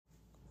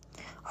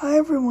Hi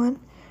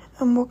everyone,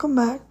 and welcome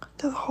back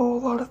to the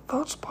Whole Lot of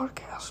Thoughts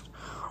podcast.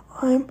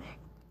 I'm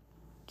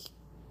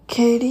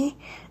Katie,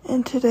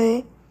 and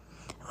today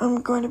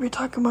I'm going to be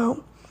talking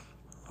about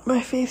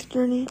my faith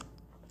journey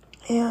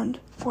and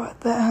what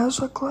that has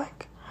looked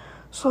like.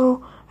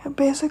 So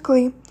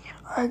basically,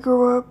 I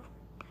grew up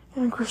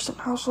in a Christian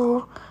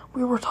household.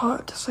 We were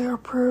taught to say our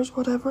prayers,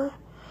 whatever,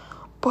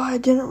 but I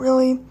didn't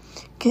really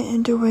get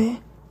into it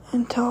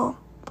until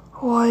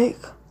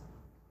like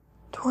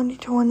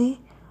 2020,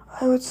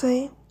 I would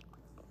say.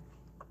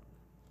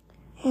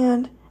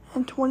 And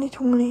in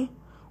 2020,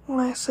 when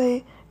I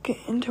say get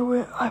into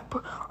it, I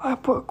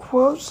put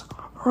quotes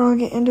around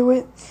get into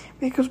it,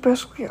 because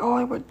basically all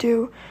I would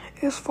do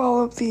is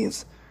follow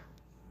these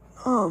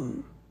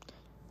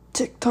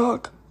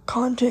TikTok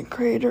content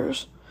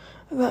creators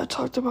that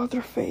talked about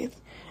their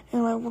faith,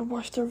 and I would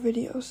watch their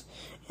videos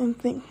and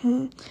think,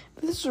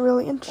 this is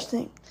really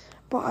interesting,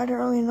 but I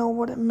didn't really know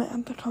what it meant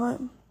at the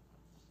time.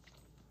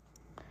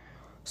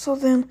 So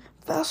then,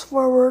 fast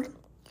forward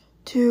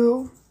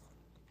to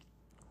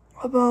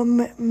about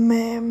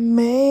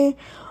May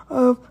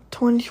of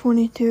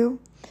 2022,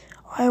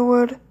 I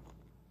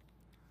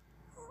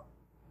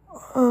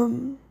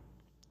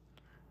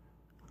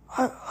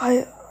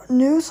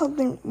knew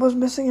something was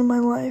missing in my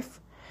life,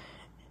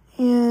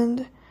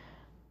 and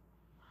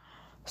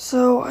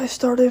so I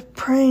started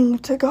praying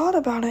to God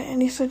about it,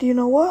 and he said, you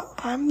know what,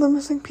 I'm the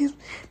missing piece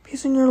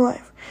in your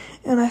life.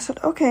 And I said,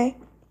 okay.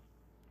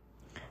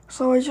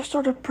 So I just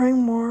started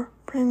praying more,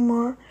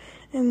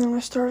 and then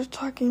I started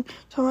talking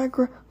to my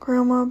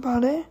grandma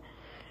about it,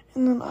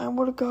 and then I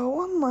would go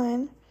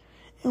online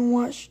and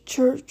watch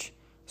church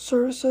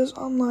services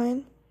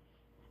online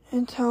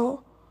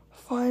until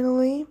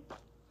finally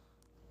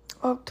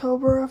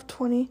October of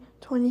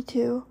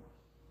 2022,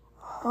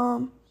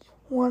 one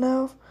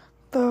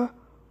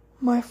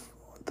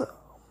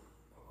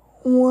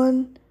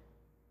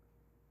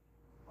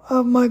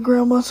of my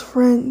grandma's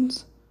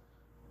friends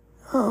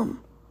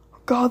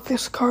got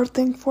this card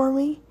thing for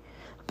me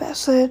that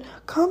said,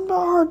 come to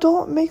our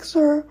adult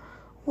mixer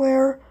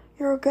where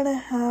you're gonna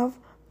have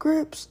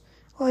groups,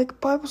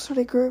 like Bible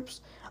study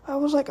groups. I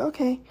was like,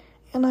 okay,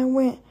 and I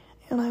went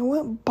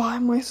by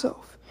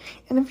myself.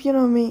 And if you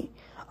know me,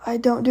 I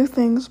don't do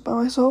things by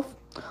myself,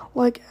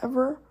 like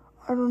ever.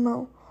 I don't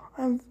know.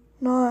 I'm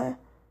not,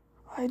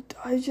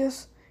 I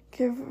just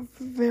get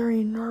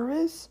very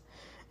nervous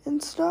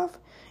and stuff.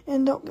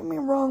 And don't get me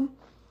wrong,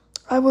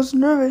 I was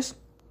nervous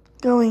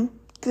going to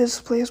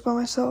this place by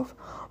myself,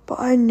 but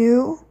I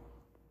knew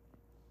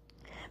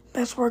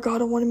that's where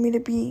God wanted me to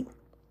be.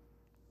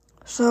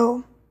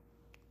 So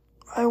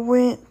I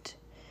went,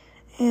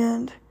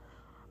 and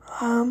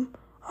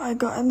I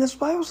got in this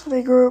Bible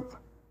study group,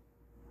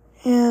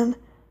 and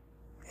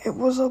it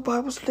was a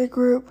Bible study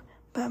group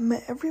that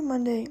met every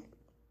Monday,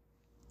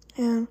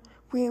 and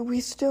we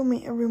still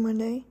meet every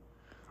Monday,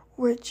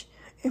 which,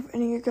 if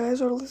any of you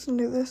guys are listening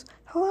to this,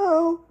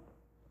 hello.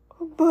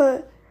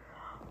 But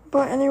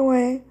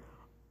anyway,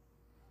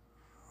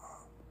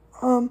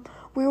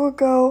 we would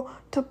go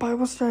to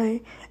Bible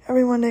study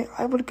every Monday.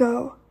 I would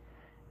go,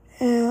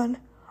 and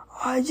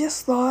I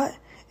just thought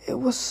it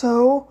was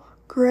so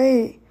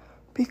great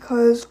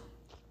because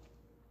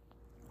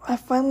I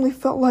finally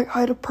felt like I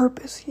had a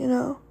purpose, you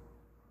know?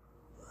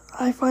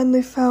 I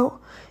finally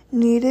felt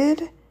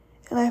needed,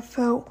 and I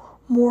felt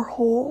more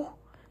whole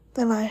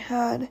than I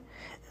had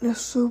in a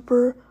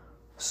super,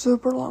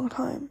 super long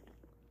time.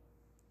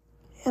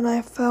 And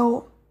I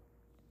felt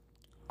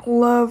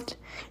loved,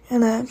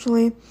 and I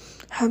actually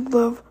had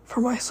love for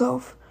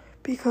myself,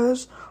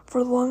 because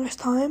for the longest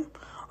time,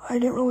 I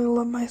didn't really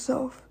love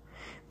myself,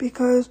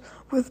 because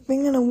with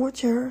being in a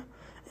wheelchair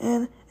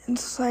and in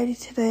society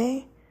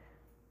today,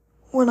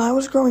 when I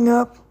was growing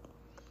up,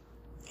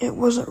 it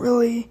wasn't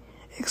really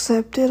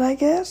accepted, I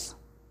guess.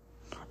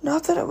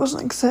 Not that it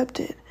wasn't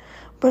accepted,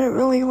 but it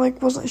really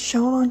wasn't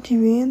shown on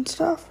TV and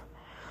stuff.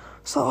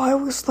 So I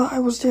always thought I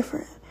was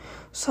different.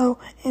 So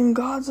in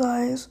God's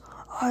eyes,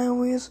 I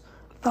always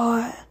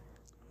thought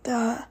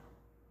that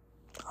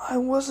I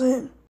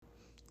wasn't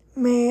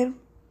made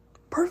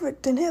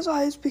perfect in his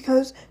eyes,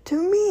 because to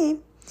me,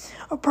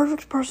 a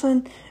perfect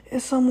person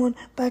is someone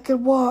that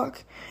could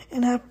walk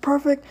and have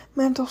perfect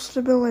mental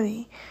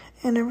stability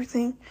and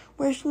everything,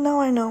 which now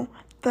I know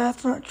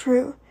that's not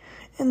true.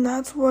 And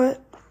that's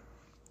what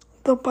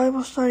the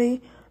Bible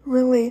study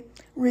really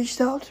reached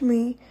out to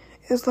me,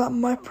 is that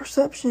my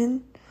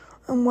perception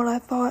and what I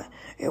thought,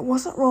 it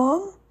wasn't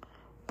wrong,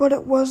 but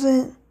it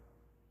wasn't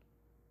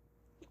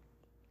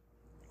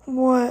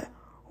what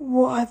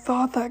I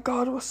thought that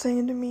God was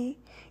saying to me,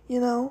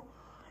 you know?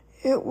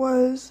 It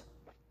was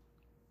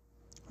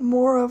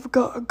more of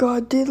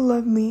God did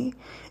love me,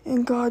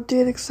 and God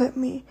did accept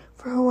me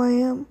for who I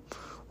am,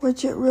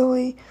 which it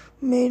really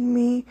made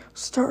me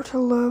start to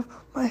love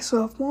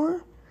myself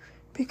more,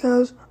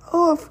 because,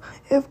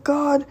 if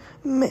God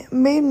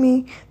made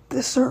me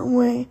this certain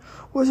way,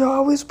 which I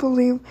always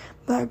believed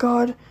that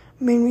God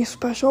made me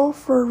special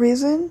for a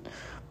reason,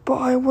 but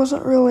I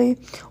wasn't really,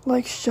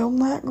 shown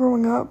that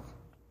growing up.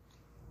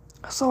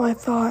 So I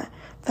thought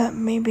that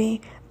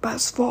maybe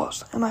that's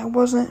false, and I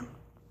wasn't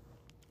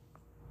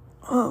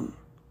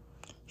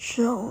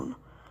shown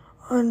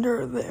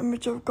under the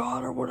image of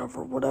God or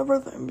whatever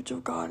the image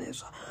of God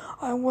is.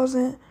 I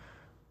wasn't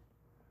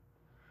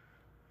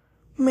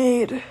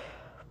made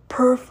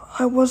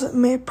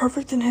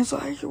perfect in His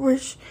eyes,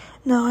 which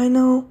now I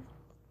know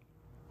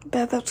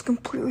that that's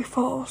completely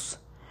false.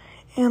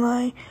 And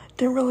I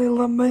didn't really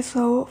love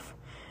myself,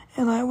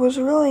 and I was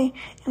really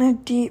in a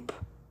deep,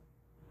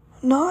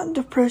 not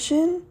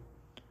depression,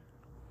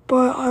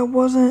 but I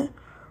wasn't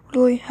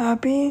really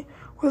happy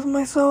with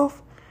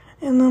myself.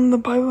 And then the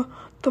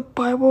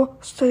Bible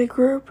study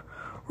group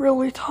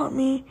really taught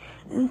me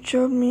and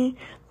showed me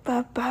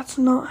that that's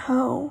not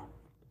how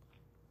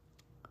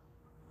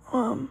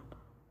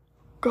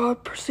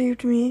God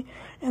perceived me,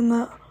 and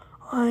that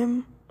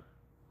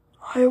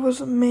I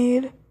was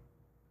made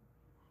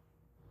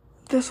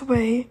this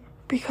way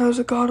because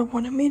God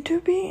wanted me to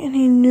be, and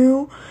He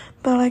knew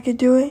that I could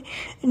do it,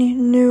 and He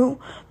knew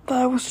that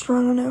I was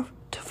strong enough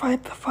to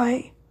fight the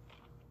fight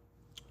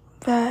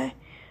that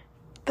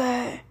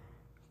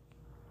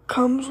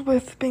comes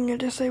with being a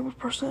disabled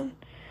person.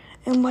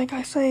 And like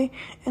I say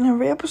in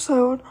every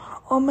episode,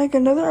 I'll make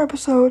another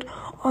episode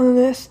on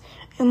this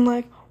and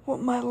like what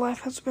my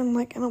life has been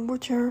like in a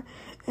wheelchair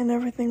and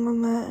everything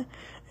on that,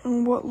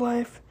 and what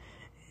life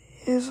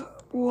is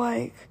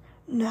like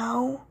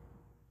now.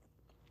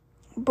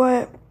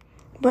 But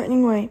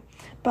anyway,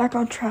 back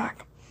on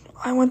track.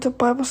 I went to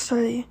Bible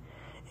study,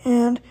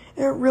 and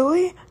it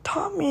really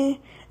taught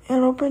me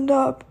and opened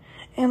up,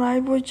 and I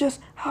would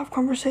just have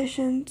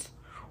conversations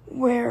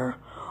where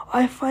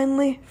I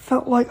finally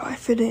felt like I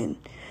fit in.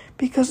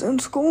 Because in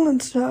school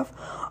and stuff,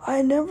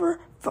 I never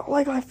felt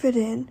like I fit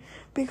in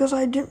because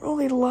I didn't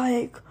really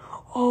like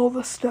all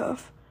the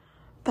stuff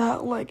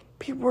that like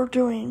people were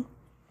doing.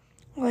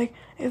 Like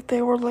if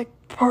they were like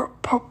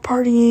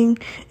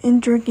partying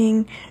and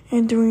drinking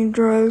and doing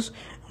drugs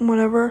and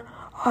whatever,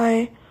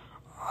 I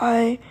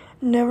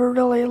never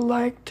really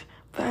liked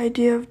the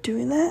idea of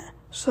doing that.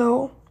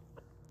 So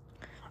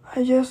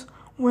I just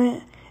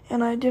went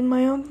and I did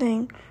my own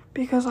thing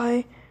because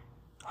I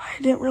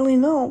didn't really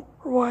know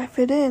where I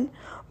fit in,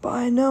 but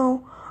I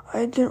know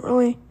I didn't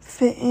really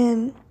fit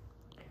in,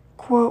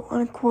 quote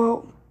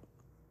unquote,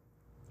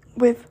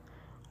 with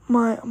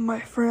my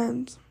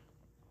friends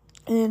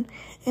in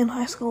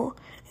high school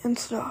and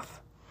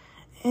stuff.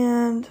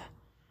 And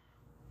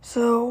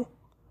so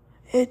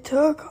it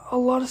took a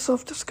lot of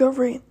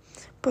self-discovery,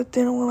 but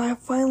then when I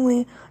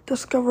finally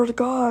discovered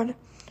God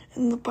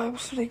in the Bible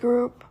study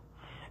group,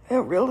 it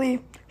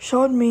really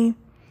showed me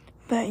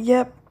that,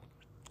 yep,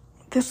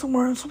 this is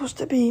where I'm supposed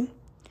to be.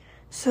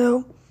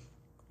 So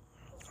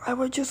I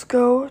would just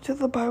go to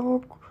the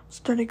Bible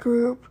study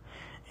group,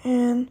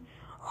 and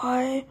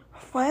I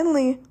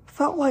finally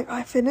felt like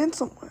I fit in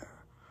somewhere,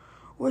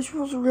 which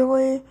was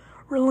really,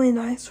 really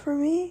nice for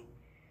me,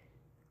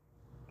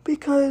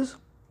 because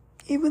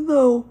even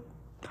though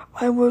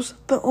I was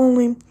the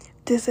only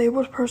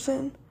disabled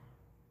person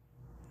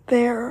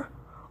there,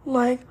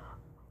 like,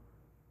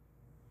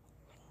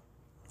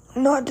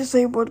 not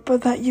disabled,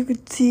 but that you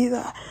could see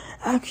that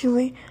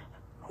actually,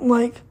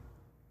 like,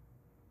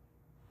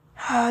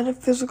 had a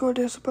physical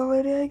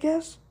disability, I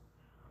guess,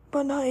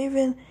 but not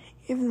even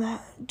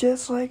that,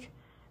 just like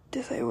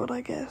disabled,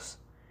 I guess.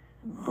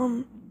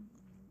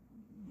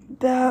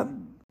 That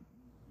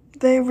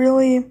they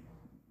really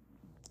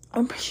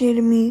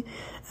appreciated me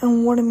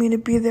and wanted me to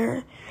be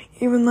there,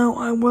 even though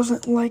I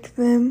wasn't like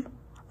them,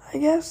 I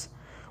guess,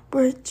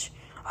 which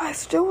I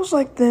still was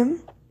like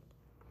them,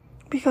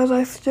 because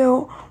I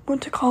still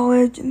went to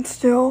college and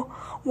still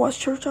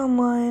watched church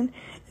online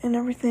and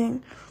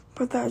everything,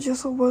 but that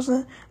just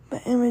wasn't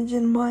the image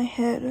in my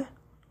head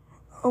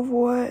of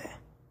what,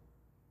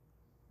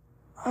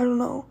 I don't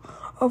know,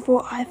 of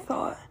what I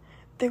thought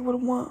they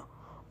would want.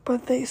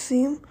 But they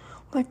seem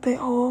like they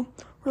all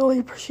really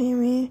appreciate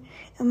me,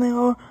 and they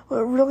all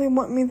really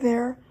want me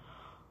there,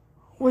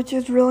 which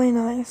is really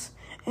nice.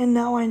 And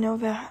now I know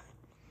that,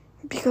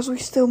 because we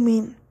still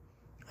meet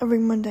every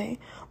Monday.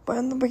 But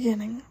in the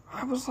beginning,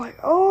 I was like,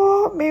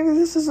 oh, maybe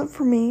this isn't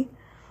for me.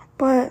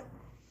 But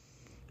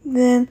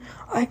then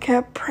I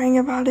kept praying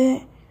about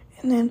it,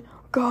 and then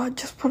God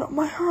just put up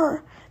my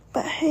heart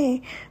that,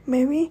 hey,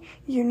 maybe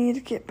you need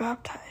to get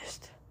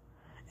baptized.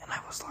 And I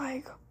was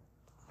like,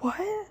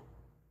 what?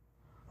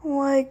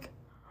 Like,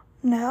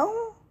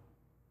 now?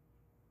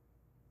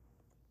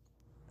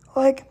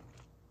 Like,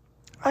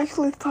 I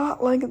actually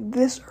thought like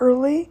this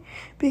early,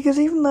 because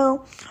even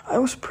though I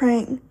was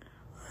praying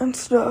and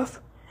stuff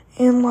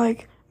in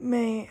like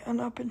May and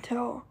up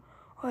until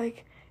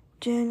like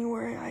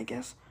January, I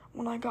guess,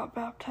 when I got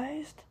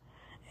baptized,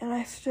 and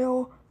I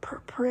still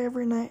pray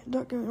every night,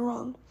 don't get me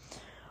wrong,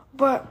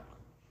 but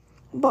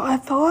I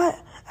thought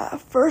at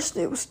first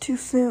it was too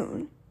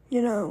soon,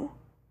 you know,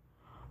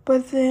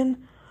 but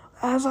then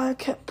as I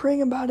kept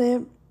praying about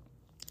it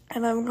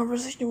and having a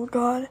conversation with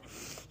God,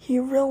 He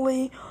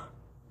really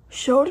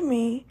showed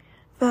me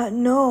that,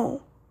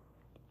 no,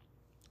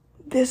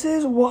 this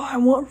is what I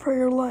want for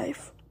your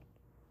life.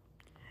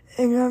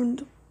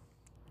 And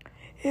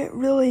it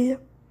really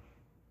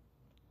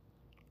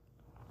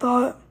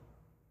thought,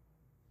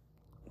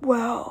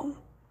 wow,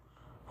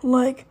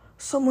 like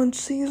someone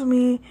sees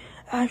me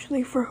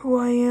actually for who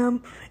I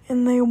am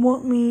and they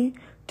want me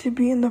to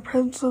be in the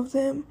presence of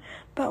them.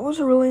 That was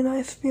a really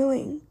nice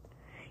feeling,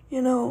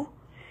 you know,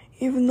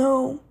 even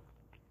though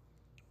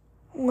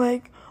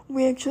like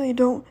we actually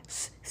don't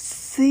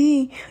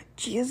see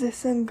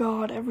Jesus and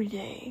God every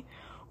day.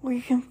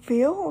 We can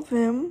feel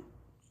them,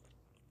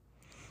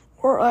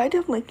 or I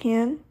definitely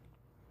can,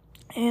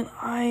 and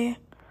I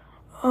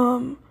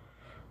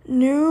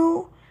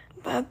knew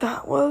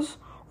that was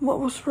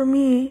what was for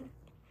me,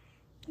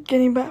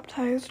 getting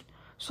baptized.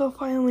 So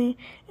finally,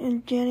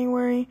 in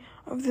January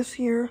of this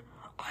year,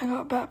 I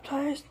got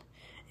baptized,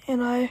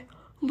 and that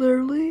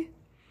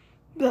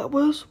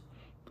was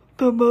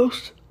the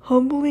most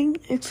humbling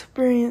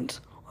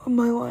experience of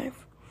my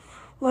life.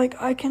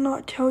 Like, I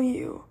cannot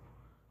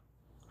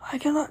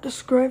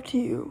describe to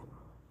you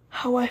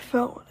how I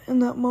felt in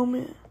that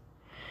moment.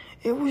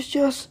 It was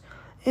just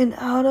an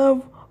out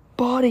of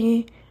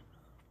body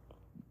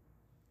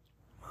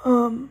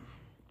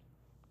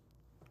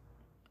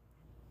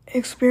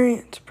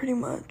experience, pretty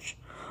much.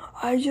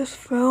 I just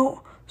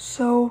felt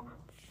so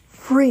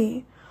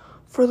free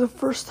for the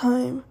first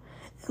time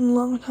in a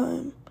long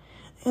time.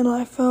 And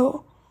I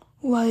felt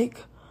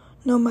like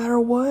no matter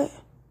what,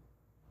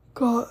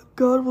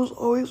 God was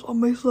always on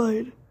my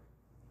side.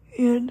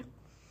 And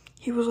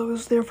He was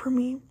always there for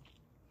me.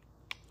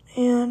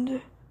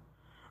 And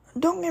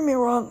don't get me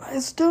wrong, I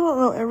still don't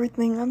know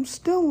everything. I'm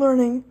still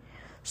learning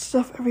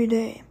stuff every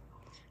day.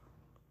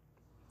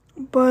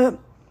 But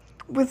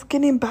with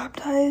getting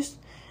baptized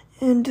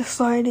and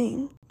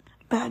deciding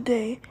that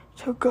day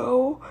to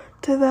go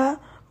to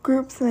that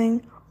group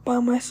thing by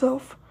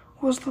myself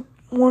was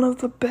one of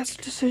the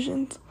best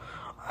decisions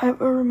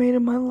I've ever made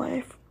in my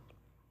life.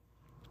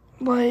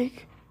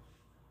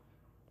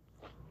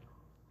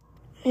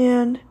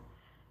 And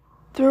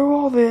through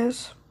all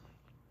this,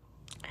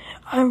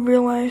 I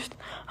realized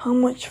how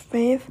much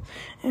faith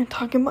and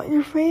talking about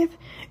your faith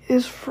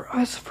is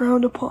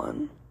frowned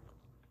upon.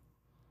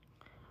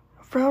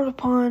 Frowned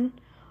upon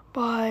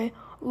by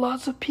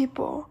lots of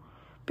people,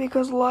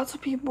 because lots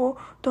of people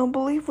don't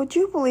believe what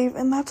you believe,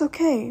 and that's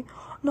okay.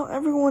 Not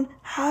everyone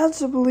has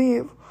to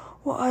believe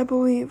what I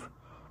believe,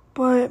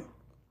 but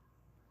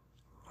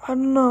I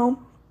don't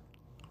know.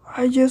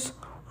 I just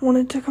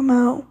wanted to come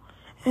out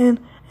and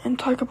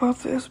talk about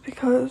this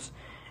because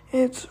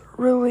it's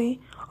really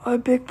a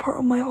big part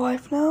of my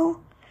life now,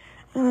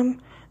 and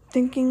I'm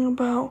thinking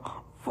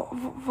about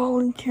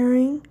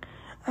volunteering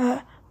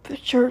at the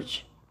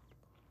church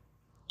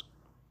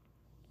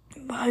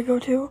that I go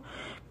to,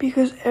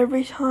 because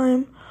every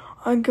time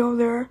I go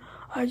there,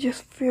 I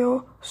just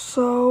feel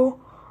so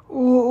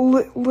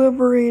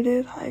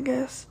liberated, I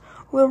guess.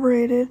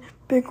 Liberated,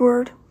 big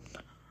word.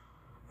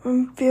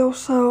 And feel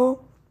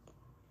so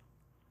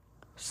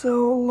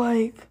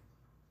like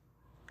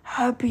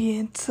happy,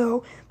 and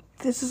so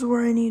this is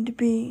where I need to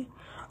be.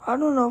 I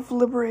don't know if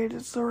liberated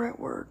is the right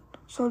word,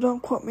 so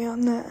don't quote me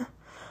on that.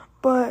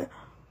 But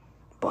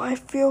I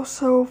feel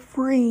so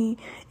free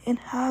and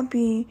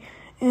happy,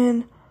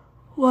 and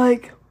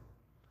like,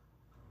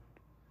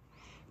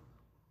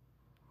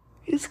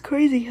 it's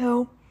crazy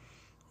how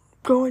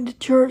going to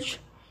church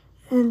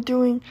and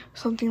doing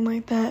something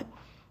like that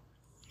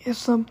is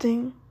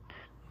something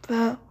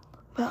that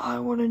I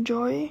would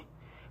enjoy,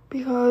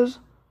 because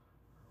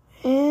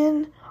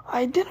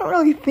I didn't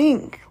really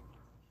think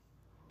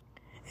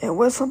it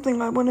was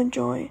something I would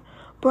enjoy,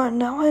 but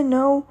now I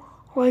know,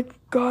 like,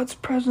 God's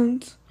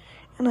presence,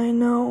 and I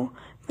know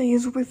that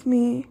He's with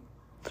me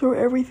through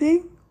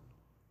everything.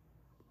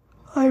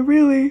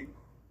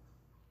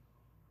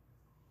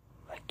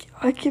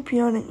 I keep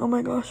yawning, oh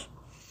my gosh.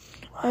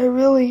 I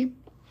really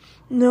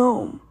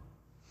know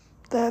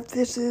that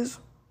this is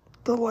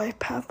the life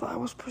path that I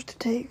was supposed to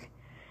take,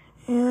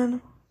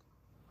 and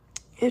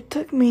it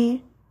took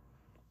me,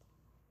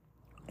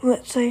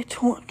 let's say,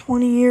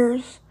 20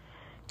 years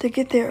to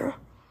get there,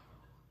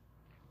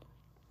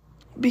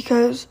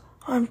 because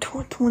I'm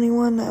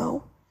 21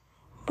 now,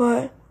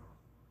 but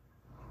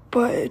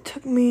it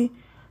took me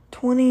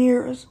 20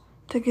 years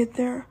to get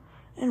there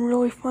and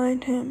really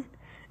find Him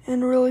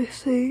and really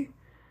see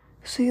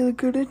the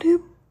good in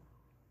Him.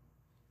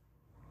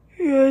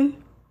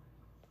 And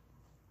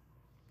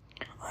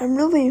I'm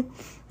really,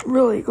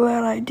 really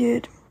glad I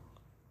did,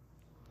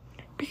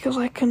 because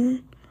I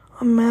can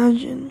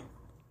imagine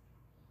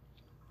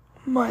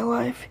my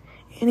life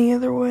any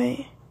other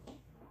way.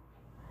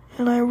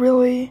 And I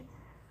really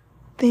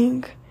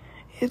think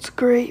it's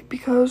great,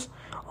 because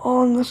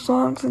all in the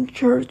songs in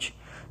church,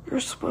 you're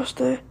supposed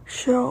to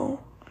show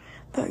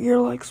that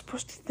you're like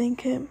supposed to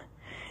thank Him.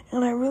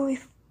 And I really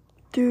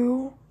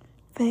do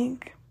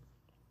thank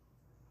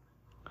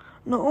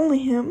not only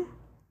Him,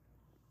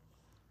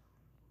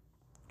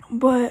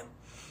 but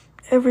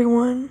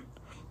everyone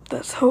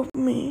that's helped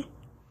me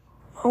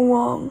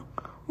along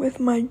with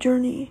my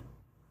journey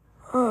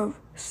of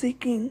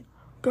seeking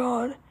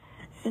God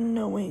and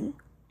knowing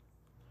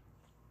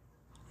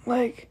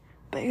that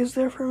is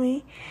there for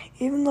me,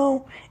 even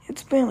though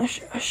it's been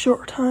a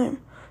short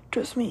time,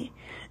 trust me,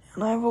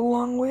 and I have a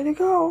long way to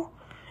go.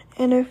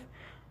 And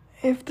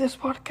if this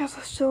podcast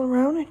is still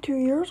around in 2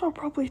 years, I'll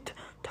probably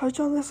touch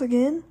on this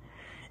again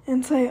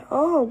and say,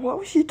 oh, what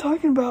was she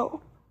talking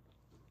about?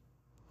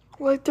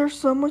 There's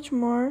so much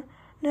more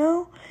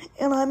now,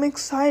 and I'm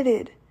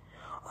excited.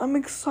 I'm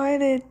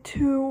excited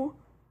to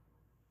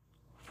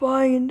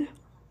find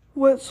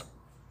what's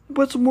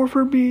more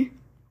for me,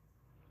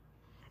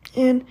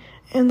 and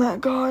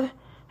that God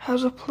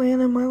has a plan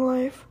in my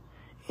life.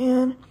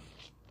 And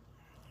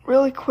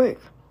really quick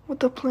with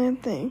the plan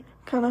thing,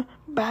 kind of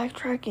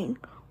backtracking,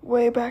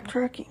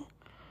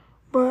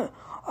 but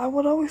I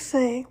would always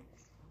say,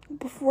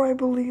 before I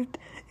believed,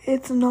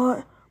 it's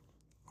not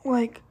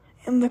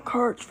in the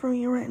cards for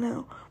me right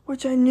now,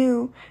 which I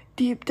knew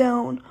deep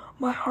down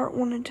my heart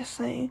wanted to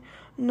say,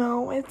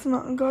 no, it's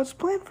not in God's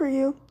plan for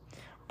you.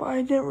 But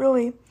I didn't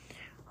really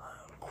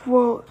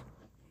quote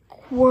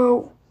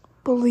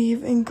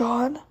believe in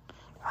God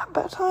at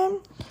that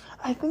time.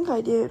 I think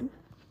I did,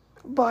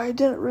 but I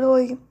didn't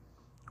really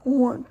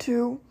want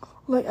to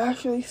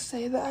actually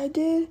say that I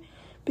did,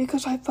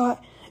 because I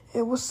thought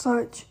it was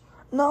such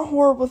not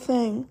horrible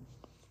thing,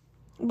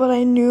 but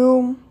I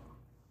knew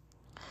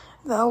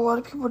that a lot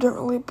of people didn't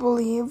really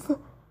believe,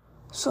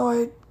 so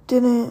I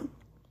didn't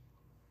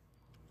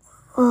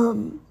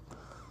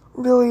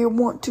really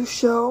want to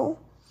show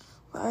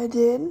that I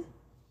did.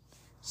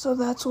 So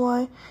that's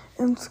why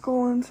in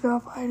school and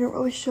stuff I didn't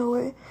really show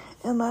it,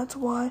 and that's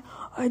why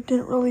I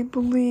didn't really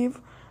believe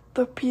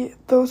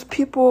those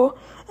people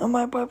in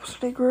my Bible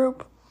study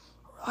group.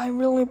 I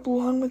really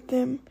belong with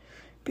them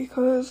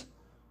because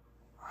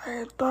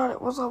I thought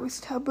it was always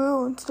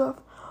taboo and stuff,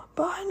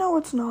 but I know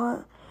it's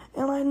not,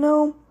 and I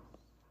know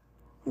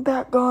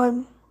that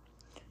God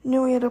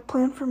knew He had a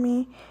plan for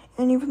me,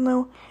 and even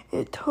though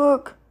it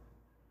took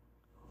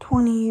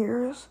 20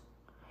 years,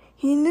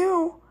 He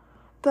knew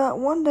that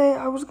one day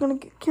I was going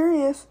to get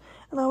curious,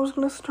 and I was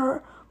going to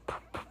start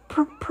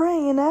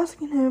praying and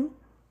asking Him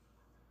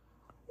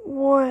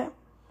what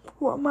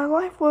my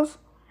life was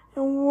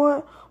and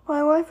what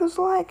my life is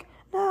like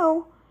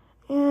now.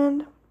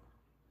 And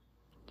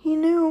He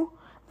knew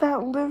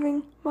that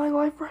living my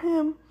life for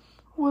Him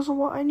was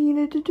what I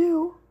needed to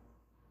do.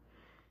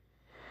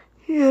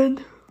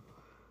 And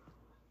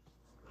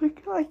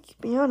I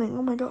keep yawning,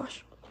 oh my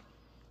gosh.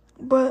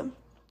 But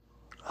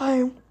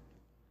I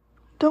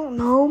don't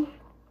know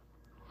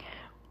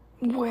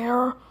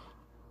where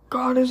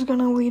God is going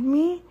to lead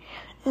me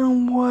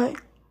and what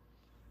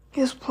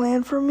His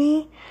plan for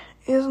me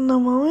is in the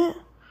moment,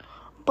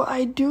 but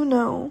I do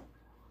know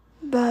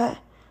that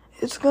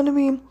it's going to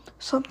be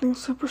something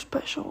super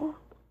special.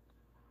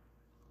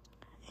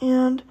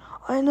 And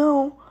I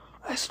know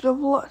I still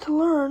have a lot to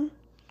learn,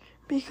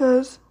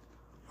 because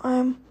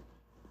I'm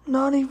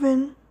not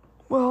even,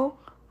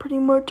 pretty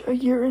much a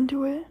year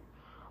into it,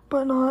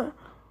 but not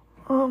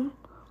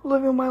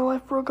living my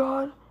life for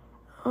God.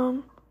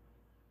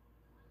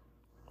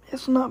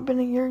 It's not been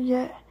a year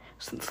yet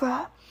since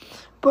that,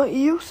 but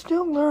you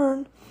still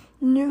learn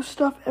new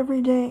stuff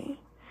every day,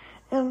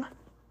 and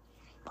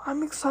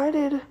I'm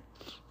excited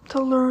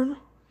to learn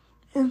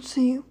and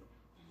see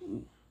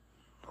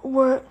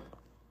what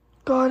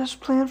God has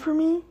planned for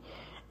me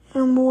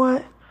and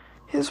what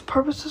His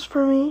purpose is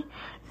for me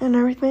and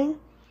everything.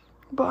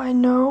 But I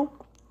know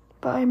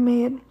that I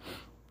made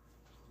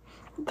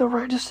the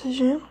right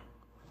decision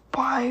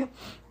by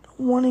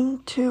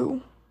wanting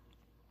to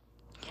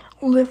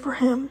live for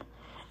Him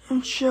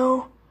and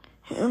show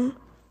Him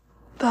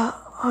that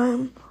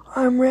I'm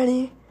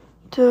ready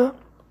to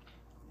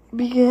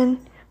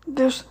begin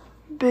this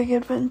big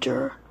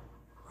adventure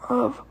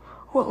of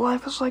what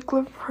life is like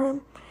living for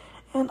Him.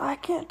 And I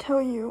can't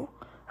tell you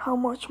how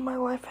much my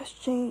life has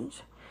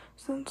changed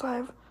since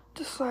I've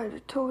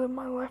decided to live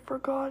my life for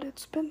God.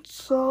 It's been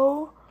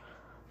so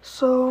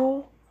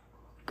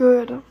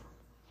good.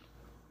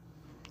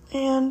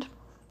 And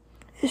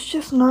it's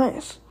just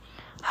nice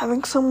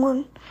having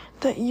someone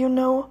that you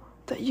know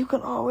that you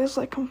can always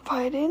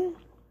confide in.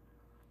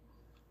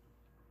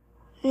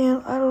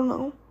 And I don't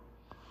know,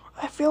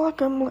 I feel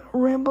like I'm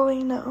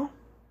rambling now,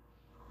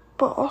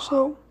 but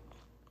also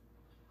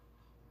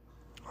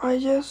I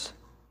just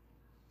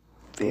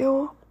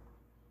feel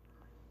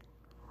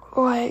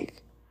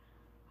like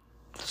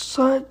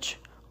such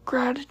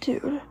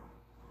gratitude,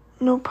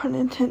 no pun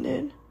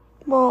intended.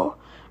 Well,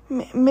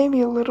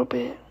 maybe a little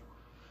bit,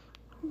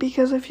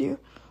 because if you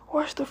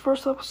watch the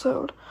first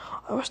episode,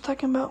 I was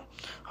talking about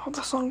how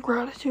the song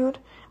Gratitude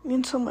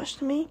means so much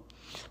to me,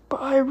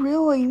 but I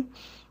really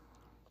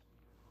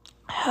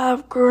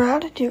have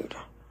gratitude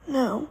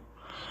now,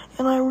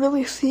 and I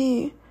really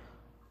see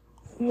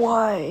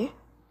why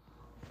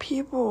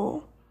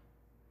people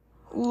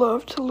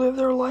love to live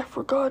their life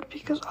for God,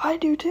 because I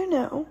do too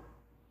now.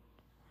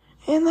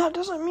 And that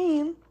doesn't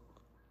mean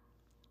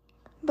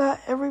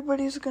that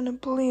everybody's gonna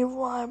believe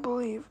what I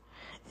believe,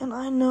 and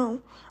I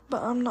know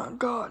that I'm not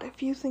God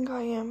if you think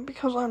I am,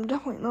 because I'm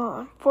definitely not.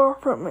 I'm far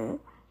from it.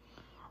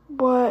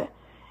 But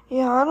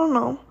yeah, I don't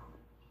know.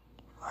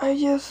 I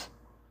just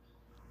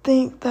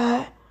think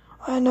that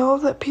I know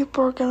that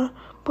people are gonna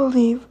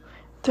believe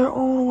their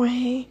own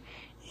way,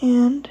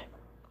 and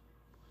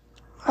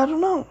I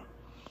don't know.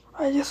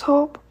 I just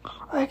hope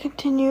I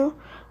continue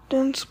to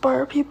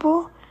inspire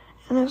people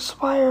and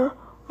inspire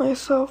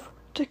myself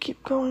to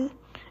keep going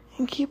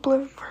and keep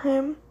living for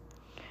him.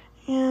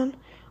 And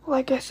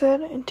like I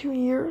said, in 2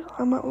 years,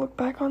 I might look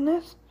back on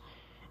this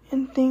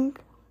and think,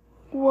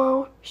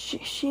 whoa,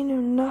 she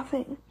knew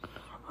nothing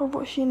of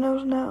what she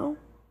knows now.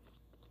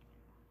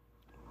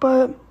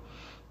 But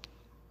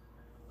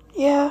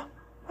yeah,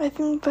 I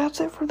think that's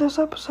it for this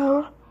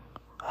episode.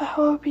 I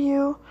hope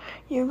you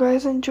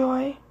guys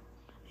enjoy,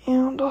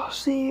 and I'll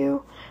see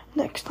you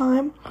next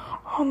time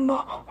on the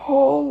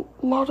Whole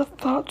Lot of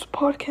Thoughts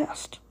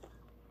podcast.